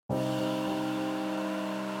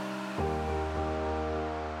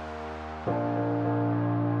Believe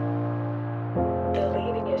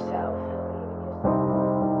in yourself.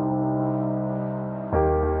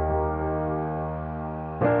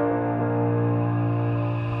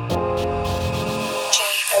 J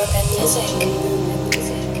Urban Music.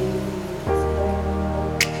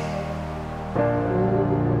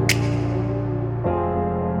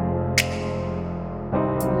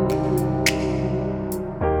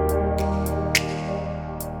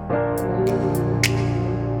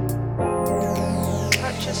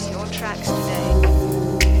 Purchase your tracks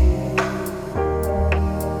today.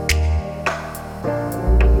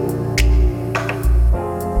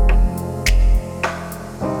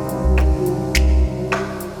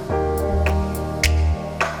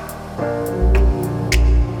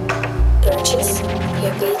 Purchase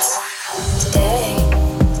your beats today.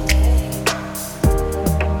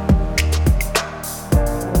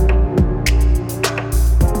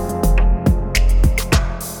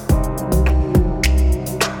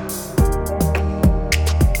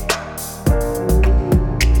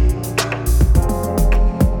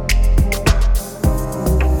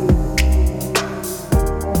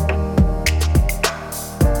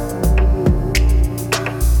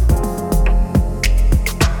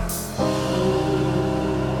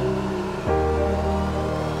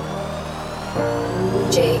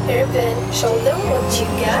 J Urban, show them what you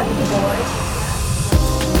got, boy.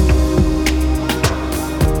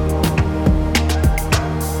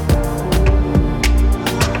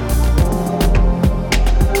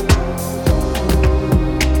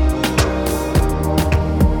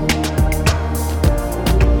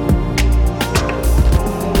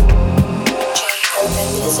 J Urban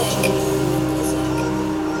Music.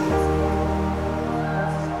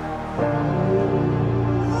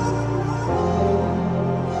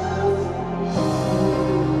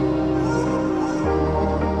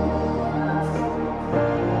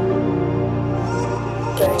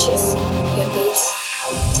 Purchase your beats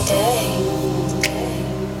today.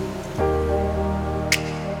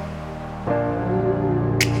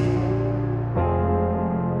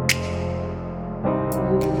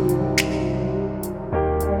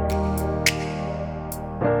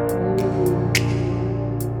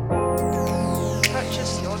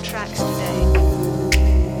 Purchase your tracks today.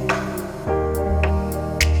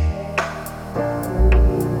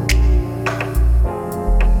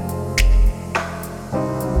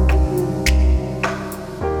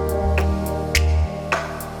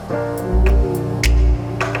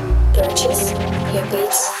 Purchase your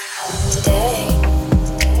beats today.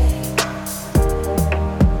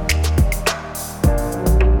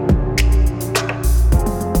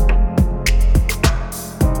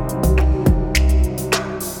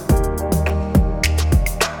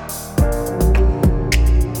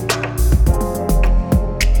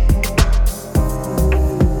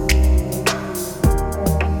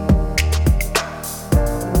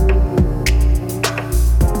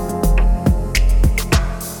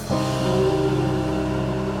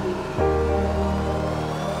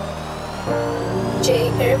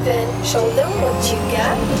 J Urban, show them what you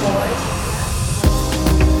got, boy.